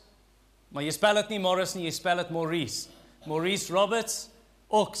Roberts, maar jy spel dit nie Morris nie, jy spel dit Maurice. Maurice Roberts,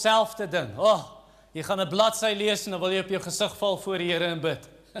 ook selfde ding. Jy gaan 'n bladsy lees en dan wil jy op jou gesig val voor die Here en bid.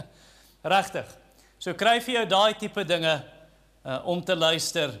 Regtig. So kry vir jou daai tipe dinge om te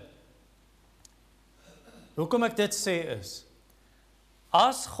luister. Hoekom ek dit sê is,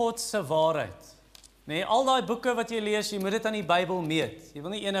 as God se waarheid, nee, al daai boeke wat jy lees, jy moet dit aan die Bybel meet. Jy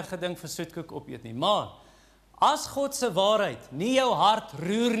wil nie enige ding vir soetkoek opeet nie, maar as God se waarheid nie jou hart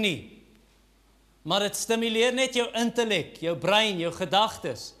roer nie, maar dit stimuleer net jou intellek, jou brein, jou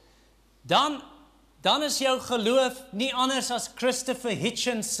gedagtes, dan is jou geloof nie anders as Christopher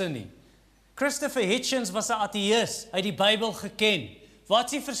Hitchens nie. Christopher Hitchens was 'n ateïs, hy het die Bybel geken. Wat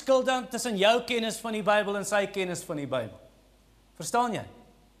is die verskil dan tussen jou kennis van die Bybel en sy kennis van die Bybel? Verstaan jy?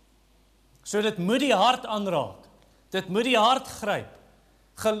 So dit moet die hart aanraak. Dit moet die hart gryp.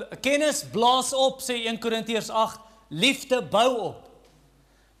 Kennis blaas op, sê 1 Korintiërs 8, liefde bou op.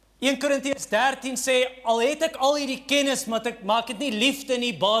 1 Korintiërs 13 sê, al het ek al hierdie kennis, maar ek maak dit nie liefde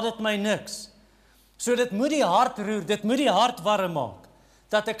nie, baat dit my niks. So dit moet die hart roer, dit moet die hart warm maak,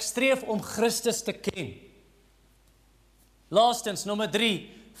 dat ek streef om Christus te ken. Laastens, nommer 3,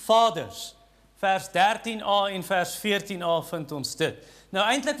 vaders. Vers 13a en vers 14a vind ons dit. Nou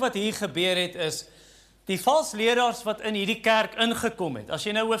eintlik wat hier gebeur het is, die valsleraars wat in hierdie kerk ingekom het, as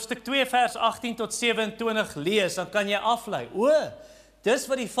jy nou hoofstuk 2 vers 18 tot 27 lees, dan kan jy aflei, dis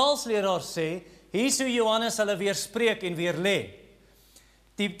wat die valsleraars sê, hier is hoe Johannes hulle weer spreek en weer lê.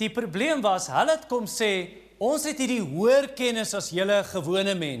 Die probleem was, hulle het kom sê, ons het hierdie hoër kennis as julle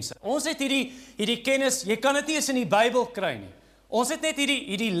gewone mense. Ons het hierdie kennis, jy kan dit nie eens in die Bybel kry nie. Ons het net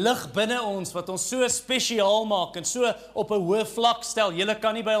hierdie lig binne ons, wat ons so spesiaal maak, en so op 'n hoë vlak stel, julle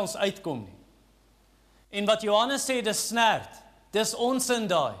kan nie by ons uitkom nie. En wat Johannes sê, dis snert, dis onsin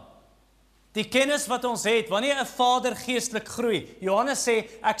daai. Die kennis wat ons het, wanneer 'n vader geestelik groei, Johannes sê,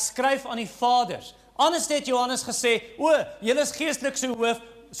 ek skryf aan die vaders. Anders het Johannes gesê, julle is geestelik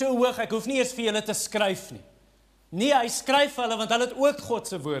so hoog, ek hoef nie eers vir julle te skryf nie. Nee, hy skryf hulle, want hulle het ook God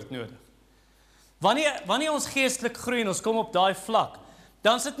se woord nodig. Wanneer ons geestelik groei en ons kom op daai vlak,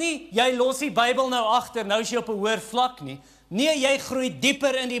 dan is dit nie, jy los die Bybel nou agter, nou is jy op 'n hoër vlak nie. Nee, jy groei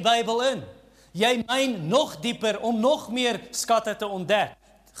dieper in die Bybel in. Jy myn nog dieper om nog meer skatte te ontdek,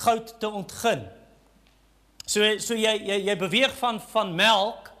 goud te ontgin. So jy beweeg van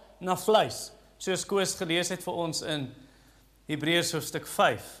melk na vleis, soos Koos gelees het vir ons in Hebreërs hoofstuk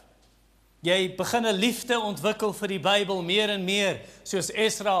 5. Jy begin 'n liefde ontwikkel vir die Bybel meer en meer, soos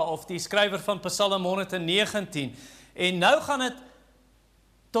Esra of die skrywer van Psalm 119. En nou gaan dit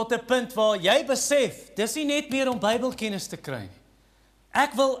tot 'n punt waar jy besef, dis nie net meer om Bybelkennis te kry nie.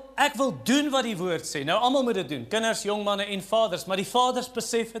 Ek wil doen wat die woord sê. Nou almal moet dit doen, kinders, jong manne en vaders, maar die vaders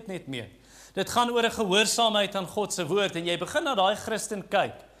besef dit net meer. Dit gaan oor 'n gehoorsaamheid aan God se woord en jy begin na daai Christen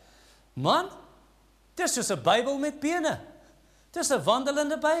kyk. Man, dis soos 'n Bybel met bene. Dis 'n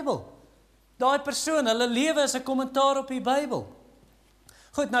wandelende Bybel. Daai persoon, hulle lewe is 'n kommentaar op die Bybel.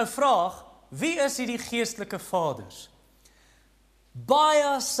 Goed, nou vraag, wie is hierdie geestelike vaders?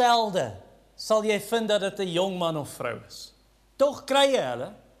 Baie selde sal jy vind dat dit 'n jong man of vrou is. Tog kry jy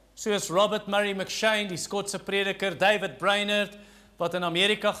hulle, soos Robert Murray McCheyne, die Skotse prediker, David Brainerd, wat in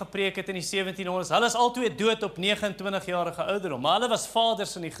Amerika gepreek het in die 1700s. Hulle is albei dood op 29-jarige ouderdom, maar hulle was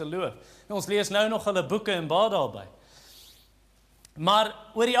vaders in die geloof. En ons lees nou nog hulle boeke en baie daarby. Maar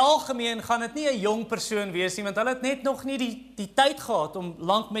oor die algemeen gaan dit nie 'n jong persoon wees nie, want hulle het net nog nie die tyd gehad om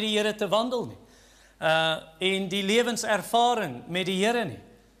lank met die Here te wandel nie. En die lewenservaring met die Here nie.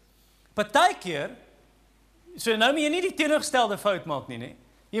 Partykeer, so nou moet jy nie die teenoorgestelde fout maak nie.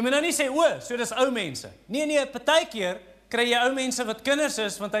 Jy moet nou nie sê, so dis ou mense. Nee, partykeer kry jy ou mense wat kinders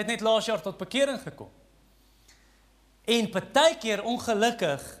is, want hy het net laas jaar tot bekering gekom. En partykeer,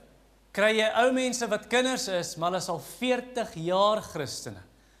 ongelukkig, kry jy ou mense wat kinders is, maar hulle is al 40 jaar Christene.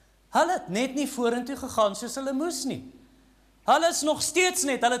 Hulle het net nie vorentoe gegaan soos hulle moes nie. Hulle is nog steeds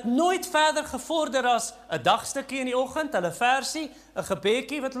net, hulle het nooit verder gevorder as 'n dagstukkie in die oggend, hulle versie, 'n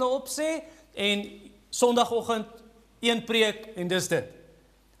gebedjie wat hulle opsê, en Sondagoggend 1 preek, en dis dit.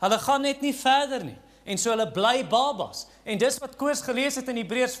 Hulle gaan net nie verder nie. En so hulle bly babas. En dis wat Koos gelees het in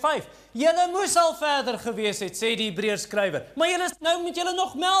Hebreërs 5. Julle moes al verder gewees het, sê die Hebreërs skrywer. Maar nou moet julle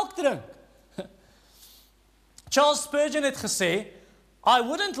nog melk drink. Charles Spurgeon het gesê, I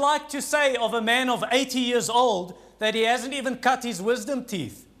wouldn't like to say of a man of 80 years old that he hasn't even cut his wisdom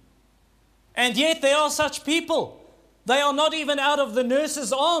teeth. And yet there are such people. They are not even out of the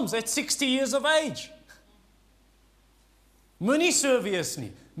nurse's arms at 60 years of age. Moenie so wees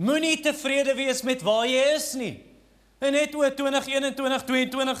nie. Moenie tevrede wees met waar jy is nie. En net oor 2021,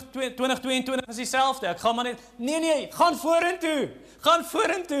 2022 is dieselfde. Ek gaan maar net, nee, gaan vorentoe. Gaan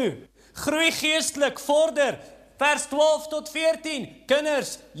vorentoe. Groei geestelik, vorder. Vers 12 tot 14.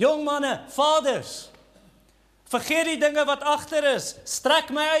 Kinders, jong manne, vaders. Vergeet die dinge wat agter is. Strek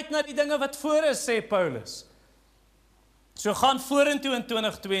my uit na die dinge wat voor is, sê Paulus. So gaan vorentoe in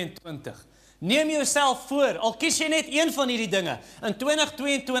 2022. Neem jouself voor, al kies jy net een van hierdie dinge. In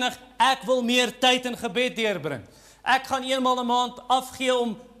 2022, ek wil meer tyd in gebed deurbring. Ek gaan eenmaal 'n maand afgee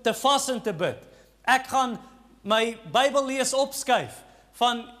om te vas en te bid. Ek gaan my Bybel lees opskuif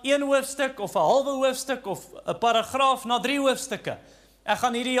van 1 hoofstuk of 'n halwe hoofstuk of 'n paragraaf na 3 hoofstukke. Ek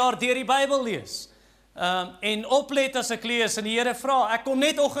gaan hierdie jaar deur die Bybel lees. En oplet as ek lees en die Here vra, ek kom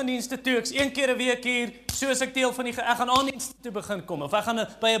net oggenddienste toe, ek's 1 keer 'n week hier, soos ek deel van ek gaan aanddienste toe begin kom, of ek gaan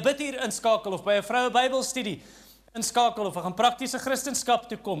by 'n bidhuur inskakel, of by 'n vroue Bybelstudie inskakel, of ek gaan praktiese Christendom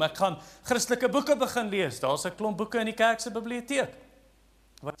toe kom, ek gaan Christelike boeke begin lees, daar's 'n klomp boeke in die kerk se biblioteek,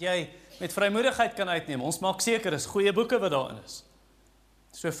 wat jy met vrymoedigheid kan uitneem, ons maak seker, is goeie boeke wat daarin is.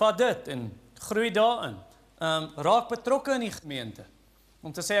 So vat dit en groei daarin, raak betrokke in die gemeente,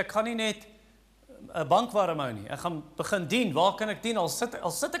 om te sê, ek gaan nie net 'n bank warm hou nie. Ek gaan begin dien. Waar kan ek dien? Al sit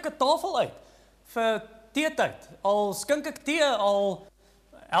ek 'n tafel uit vir teetyd. Al skink ek tee, al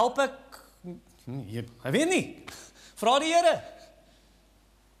help ek ek weet nie. Vra die Here.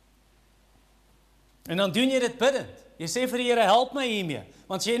 En dan doen jy dit bidend. Jy sê vir die Here, help my hiermee.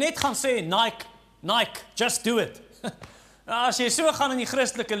 Want as jy net gaan sê Nike, just do it. As jy so gaan in die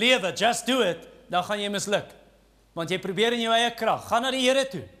Christelike lewe, just do it, dan gaan jy misluk. Want jy probeer in jou eie krag. Gaan na die Here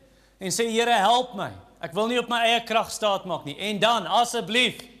toe. En sê, Here, help my. Ek wil nie op my eie krag staat maak nie. En dan,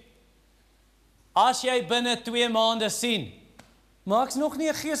 asseblief, as jy binne 2 maande sien, maar ek's nog nie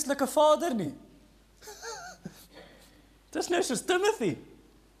 'n geestelike vader nie. Dis nou soos Timothy.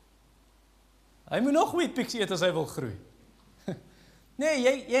 Hy moet nog wheatpix eet as hy wil groei.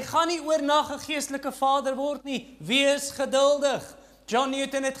 Nee, jy gaan nie oornag 'n geestelike vader word nie. Wees geduldig. John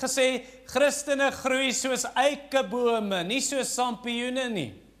Newton het gesê, Christene groei soos eikebome, nie soos sampioene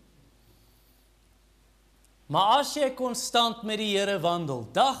nie. Maar as jy konstant met die Here wandel,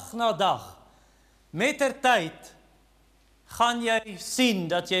 dag na dag, Mettertyd gaan jy sien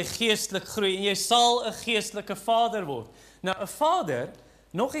dat jy geestelik groei en jy sal 'n geestelike vader word. Nou 'n vader,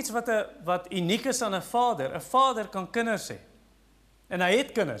 nog iets wat uniek is aan 'n vader kan kinders hê. En hy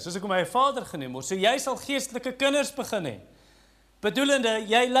het kinders, soos hoekom hy 'n vader genoem word. So jy sal geestelike kinders begin hê. Bedoelende,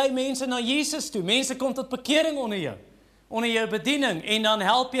 jy lei mense na Jesus toe. Mense kom tot bekering onder jou bediening en dan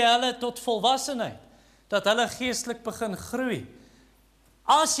help jy hulle tot volwassenheid, dat hulle geestelik begin groei.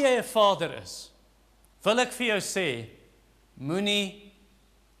 As jy 'n vader is, wil ek vir jou sê, moenie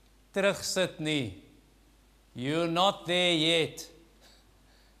terugsit nie. You're not there yet.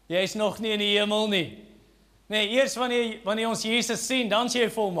 Jy is nog nie in die hemel nie. Nee, eers wanneer ons Jesus sien, dan is jy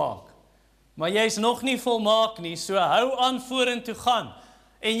volmaak. Maar jy is nog nie volmaak nie, so hou aan vorentoe gaan.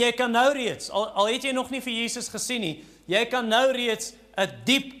 En jy kan nou reeds, al het jy nog nie vir Jesus gesien nie, jy kan nou reeds 'n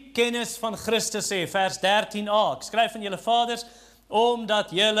diep kennis van Christus hê, vers 13a. Ek skryf aan julle vaders,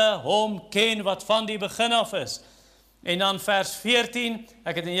 omdat julle hom ken wat van die begin af is. En dan vers 14,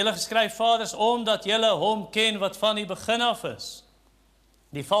 ek het aan julle geskryf, vaders, omdat julle hom ken wat van die begin af is.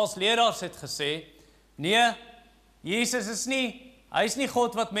 Die valse leraars het gesê, nee, Jesus is hy is nie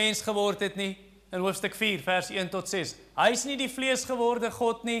God wat mens geword het nie, in hoofstuk 4, vers 1 tot 6. Hy is nie die vleesgeworde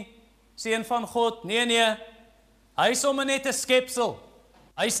God nie, seun van God, nee, hy is sommer net 'n skepsel.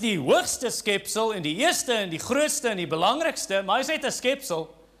 Hy is die hoogste skepsel, en die eerste, en die grootste, en die belangrikste, maar hy is net 'n skepsel.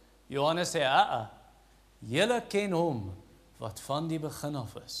 Johannes sê, julle ken hom, wat van die begin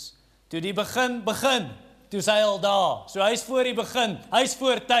af is. Toe die begin, toe is hy al daar. So hy is voor die begin, hy is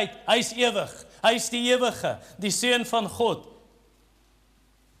voor tyd, hy is ewig, hy is die ewige, die seun van God.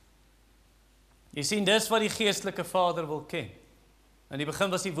 Jy sien, dis wat die geestelike vader wil ken. In die begin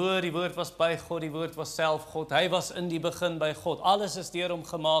was die woord was by God, die woord was self God, hy was in die begin by God, alles is deur hom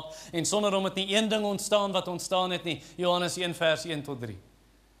gemaak, en sonder hom het nie een ding ontstaan wat ontstaan het nie, Johannes 1 vers 1 tot 3.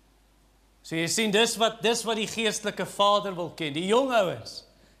 So jy sien, dis wat die geestelike vader wil ken, die jong ouens,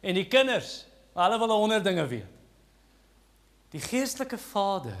 en die kinders, hulle wil 100 dinge weet. Die geestelike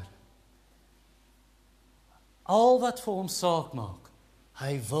vader, al wat vir hom saak maak,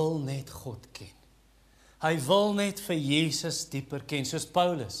 hy wil net God ken. Hy wil net vir Jesus dieper ken, soos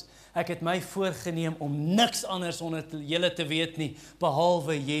Paulus. Ek het my voorgeneem om niks anders onder julle te weet nie,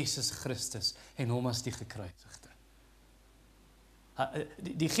 behalwe Jesus Christus en hom as die gekruisigde.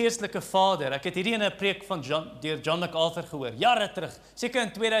 Die geestelike vader, ek het hierdie in 'n preek van deur John MacArthur gehoor, jare terug, seker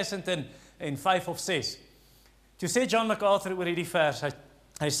in 2005 of 6. Toe sê John MacArthur oor hierdie vers,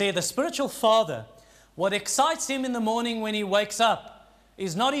 hy sê, the spiritual father, what excites him in the morning when he wakes up,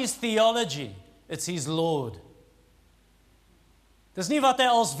 is not his theology, it's his Lord. Dis nie wat hy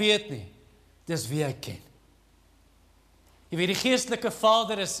als weet nie, dis wie hy ken. Jy weet, die geestelike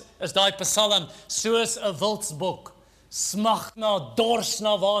vader is daai Psalm, soos 'n wildsbok, smag dors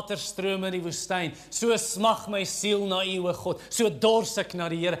na waterstrome in die woestyn, so smag my siel na U, o God, so dors ek na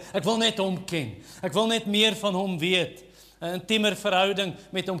die Here, ek wil net hom ken, ek wil net meer van hom weet, 'n intiemer verhouding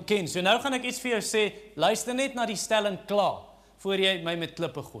met hom ken. So nou gaan ek iets vir jou sê, luister net na die stelling klaar, voor jy my met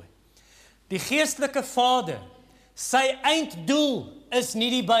klippe gooi. Die geestelike vader, sy einddoel is nie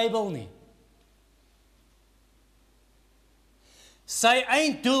die Bybel nie. Sy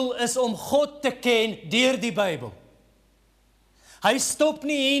einddoel is om God te ken deur die Bybel. Hy stop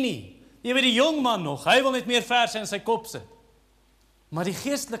nie hier nie. Jy weet die jong man nog, hy wil net meer verse in sy kop sit. Maar die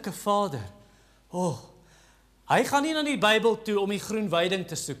geestelike vader, hy gaan nie na die Bybel toe om die groen weiding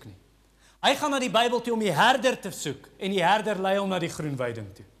te soek nie. Hy gaan na die Bybel toe om die herder te soek, en die herder lei hom na die groen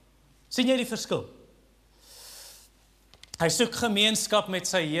weiding toe. Sien jy die verskil? Hy soek gemeenskap met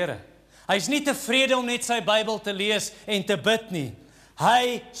sy Here. Hy is nie tevrede om net sy Bybel te lees en te bid nie.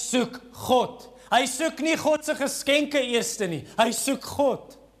 Hy soek God. Hy soek nie God se geskenke eerste nie. Hy soek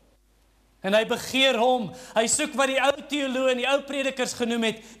God. En hy begeer hom. Hy soek wat die ou teoloë en die ou predikers genoem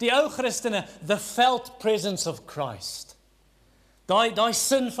het, die ou Christene, the felt presence of Christ. Daai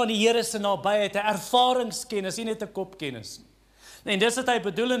sin van die Here se nabyheid, 'n ervaringskennis, nie net 'n kopkennis nie. En dis wat hy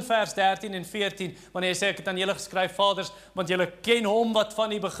bedoel in vers 13 en 14, wanneer hy sê, ek het aan julle geskryf, vaders, want julle ken hom wat van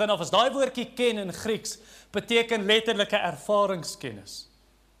die begin af is. Daai woordjie ken in Grieks beteken letterlike ervaringskennis.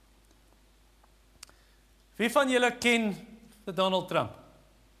 Wie van julle ken Donald Trump?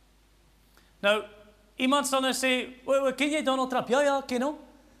 Nou, iemand sal nou sê, ken jy Donald Trump? Ja, ken hom.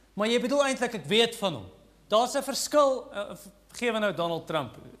 Maar jy bedoel eintlik, ek weet van hom. Daar's 'n verskil, gewe nou Donald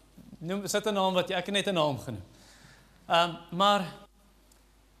Trump. Sit 'n naam ek het net 'n naam genoem. Maar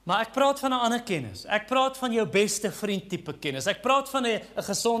ek praat van 'n ander kennis. Ek praat van jou beste vriend tipe kennis. Ek praat van 'n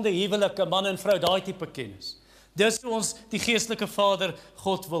gesonde huwelik, 'n man en vrou, daai tipe kennis. Dis hoe ons die geestelike vader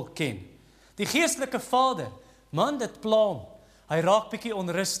God wil ken. Die geestelike vader, man, dit pla hom. Hy raak bietjie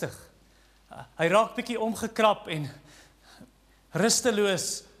onrustig. Hy raak bietjie omgekrap en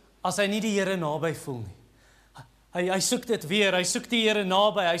rusteloos as hy nie die Here naby voel nie. Hy soek dit weer, hy soek die Here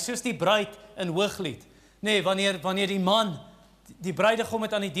naby, hy soos die bruid in Hooglied. Nee, wanneer die man, die bruidegom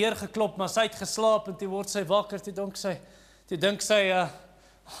het aan die deur geklop, maar sy het geslaap en toe word sy wakker, toe dink sy, ek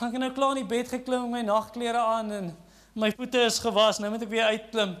het nou klaar in die bed geklim, my nagklere aan en my voete is gewas, nou moet ek weer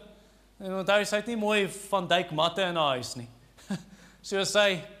uitklim. En onthou, sy het nie mooi Van Dijk matte in haar huis nie. So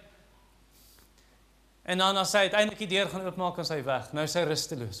sy, en dan as sy uiteindelik die deur gaan oopmaak, en sy weg, nou is sy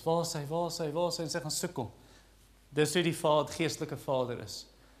rusteloos, waar is sy, en sy gaan soek hom. Dis hoe die geestelike vader is.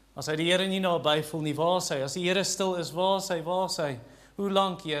 As hy die Here nie naby voel nie, waar is hy? As die Here stil is, waar is hy? Hoe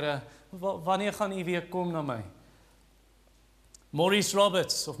lank, Here? Wanneer gaan U weer kom na my? Morris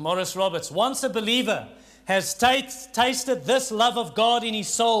Roberts, once a believer has tasted this love of God in his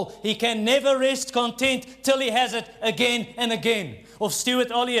soul, he can never rest content till he has it again and again. Of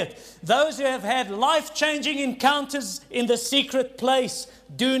Stuart Olliott, those who have had life-changing encounters in the secret place,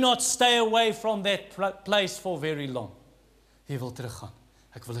 do not stay away from that place for very long. Jy wil teruggaan.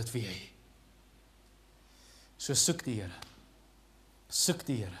 Ek wil dit weer hê. So soek die Here. Soek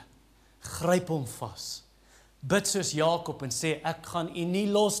die Here. Gryp hom vas. Bid soos Jakob en sê, ek gaan U nie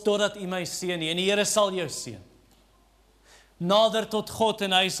los totdat U my seën nie, en die Here sal jou seën. Nader tot God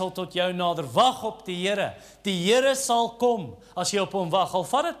en hy sal tot jou nader. Wag op die Here. Die Here sal kom as jy op hom wag. Al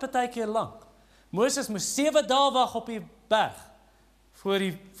vat dit partykeer lank. Moses moes 7 dae wag op die berg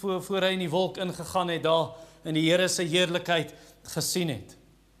voor hy in die wolk ingegaan het daar en die Here se heerlikheid gesien het.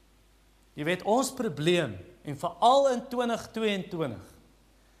 Jy weet, ons probleem, en veral in 2022,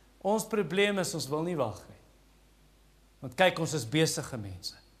 ons probleem is, ons wil nie wag nie. Want kyk, ons is besige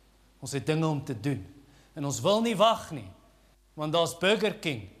mense. Ons het dinge om te doen. En ons wil nie wag nie. Want daar's Burger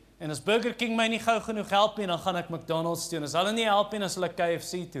King. En as Burger King my nie gou genoeg help nie, dan gaan ek McDonald's doen. As hulle nie help nie, as hulle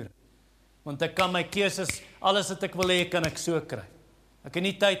KFC toe. Want ek kan my keuses, alles wat ek wil hê, kan ek so kry. Ek het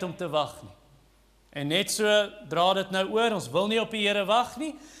nie tyd om te wag nie. En net so dra dit nou oor, ons wil nie op die Here wag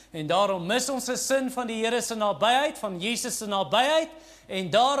nie, en daarom mis ons 'n sin van die Here se nabyheid, van Jesus se nabyheid, en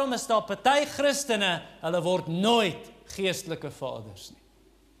daarom is daar party Christene, hulle word nooit geestelike vaders nie.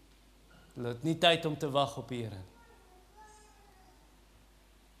 Hulle het nie tyd om te wag op die Here nie.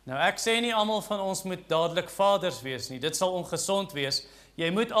 Nou ek sê nie almal van ons moet dadelik vaders wees nie, dit sal ongesond wees.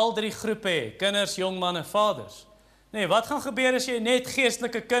 Jy moet al 3 groepe hê, kinders, jong manne, vaders. Nee, wat gaan gebeur as jy net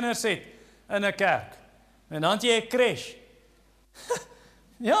geestelike kinders het in 'n kerk? En dan het jy 'n crash.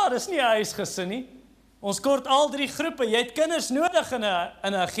 Ja, dis nie 'n huisgesin nie. Ons kort al 3 groepe. Jy het kinders nodig in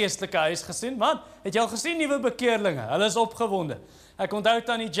 'n geestelike huisgesin. Man, het jy al gesien nuwe bekeerlinge? Hulle is opgewonde. Ek onthou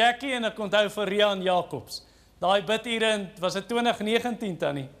Tannie Jackie en ek onthou vir Rian Jacobs. Daai bidure, was dit 2019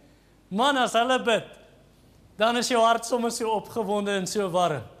 Tannie? Man, as hulle bid, dan is jou hart sommer so opgewonde en so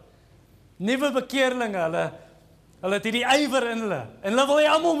warm. Nuwe bekeerlinge, hulle het hierdie ywer in hulle. En hulle wil hê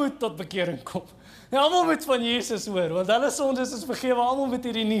almal moet tot bekering kom. En almal moet van Jesus hoor, want hulle sondes is vergewe, almal moet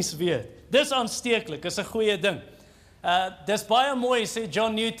hierdie nuus weet. Dis aansteeklik, is 'n goeie ding. Dis baie mooi, sê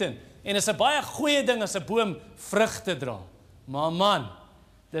John Newton, en is 'n baie goeie ding as 'n boom vrugte dra. Maar man,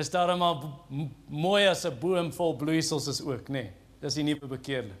 dis daarom maar mooi as 'n boom vol bloeisels is ook, nee. Dis die nuwe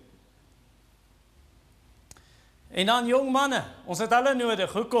bekeerling. En dan jong manne, ons het hulle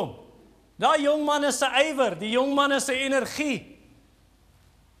nodig, hoekom? Daai jong manne se ywer, die jong manne se energie,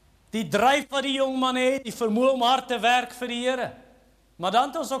 die dryf wat die jong manne het, die vermoë om hard te werk vir die Here. Maar dan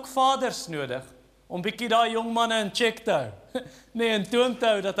het ons ook vaders nodig, om bietjie daai jong manne in check te hou. Nee, in toom te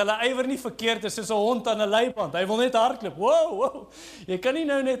hou, dat hulle ywer nie verkeerd is, soos 'n hond aan 'n leiband. Hy wil net hardloop. Wow. Jy kan nie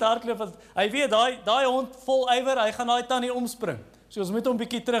nou net hardloop, want hy weet, daai hond vol ywer, hy gaan daai tannie omspring. So ons moet hom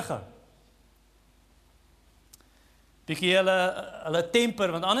bietjie terughou. Bietjie hulle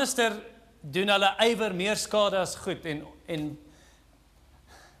temper, want anderster doen hulle ywer meer skade as goed, en ek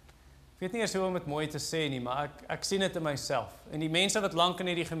weet nie eers hoe om dit mooi te sê nie, maar ek sien dit in myself, en die mense wat lank in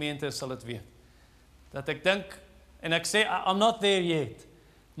hierdie gemeente is, sal dit weet, dat ek dink, en ek sê, I'm not there yet,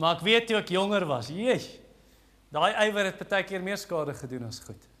 maar ek weet toe ek jonger was, daai ywer het partykeer meer skade gedoen as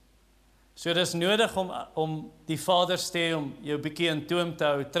goed. So dis nodig om die vaders te hê, om jou bietjie in toom te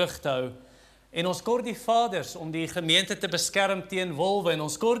hou, terug te hou, en ons kort die vaders om die gemeente te beskerm teen wolwe, en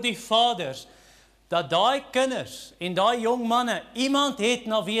ons kort die vaders dat daai kinders en daai jong manne iemand het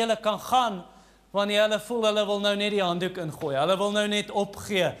na wie hulle kan gaan wanneer hulle voel hulle wil nou net die handdoek ingooi, hulle wil nou net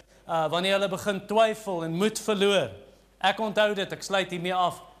opgee, wanneer hulle begin twyfel en moed verloor. Ek onthou dit, ek sluit hiermee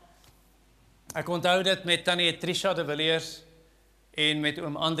af. Ek onthou dit met Tannie Trisha de Villiers en met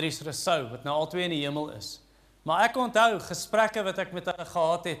oom Andries Rousseau, wat nou albei in die hemel is. Maar ek onthou gesprekke wat ek met hulle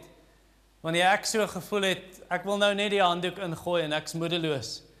gehad het, wanneer ek so gevoel het, ek wil nou net die handdoek ingooi en ek's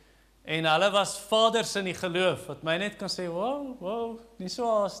moedeloos. En hulle was vaders in die geloof, wat my net kan sê, wow, nie so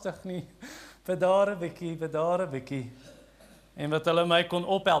haastig nie, bedaar 'n bietjie, en wat hulle my kon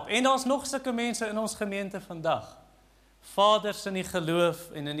ophelp. En daar's nog sulke mense in ons gemeente vandag, vaders in die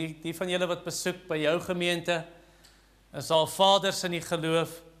geloof, en in die van julle wat besoek by jou gemeente, is al vaders in die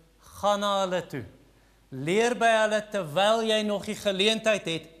geloof, gaan na hulle toe, leer by hulle terwyl jy nog die geleentheid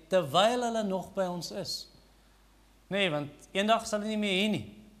het, terwyl hulle nog by ons is. Nee, want eendag sal hulle nie meer hier nie.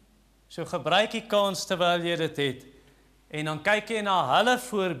 So gebruik die kans terwyl jy dit het, en dan kyk jy na hulle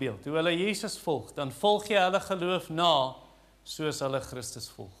voorbeeld, hoe hulle Jesus volg, dan volg jy hulle geloof na, soos hulle Christus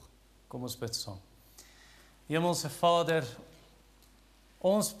volg. Kom ons bid saam. Hemelse Vader,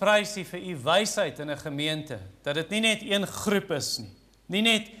 ons prys U vir U wysheid in 'n gemeente, dat dit nie net een groep is nie, nie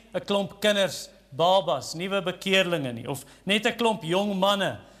net 'n klomp kinders, babas, nuwe bekeerlinge nie, of net 'n klomp jong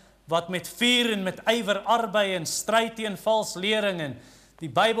manne, wat met vuur en met ywer arbei en stryd teen vals lering en die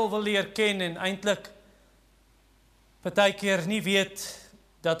Bybel wil leer ken en eintlik partykeer nie weet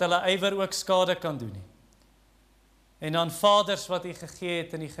dat hulle ywer ook skade kan doen nie. En dan vaders wat U gegee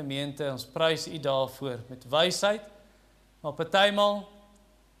het in die gemeente, ons prys U daarvoor met wysheid, maar partymal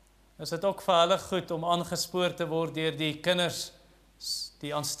is dit ook vir hulle goed om aangespoor te word deur die kinders,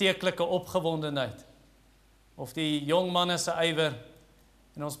 die aansteeklike opgewondenheid, of die jong manne se ywer.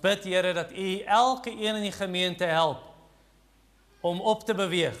 En ons bid, Here, dat U elke een in die gemeente help om op te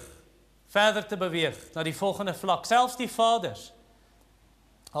beweeg, verder te beweeg na die volgende vlak, selfs die vaders.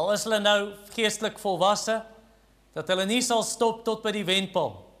 Al is hulle nou geestelik volwasse, dat hulle nie sal stop tot by die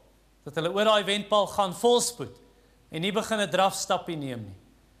wenpaal, dat hulle oor daai wenpaal gaan volspoed en nie begin 'n drafstappie neem nie.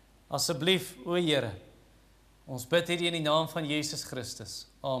 Asseblief, o Here, ons bid hierdie in die naam van Jesus Christus.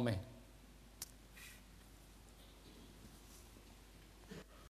 Amen.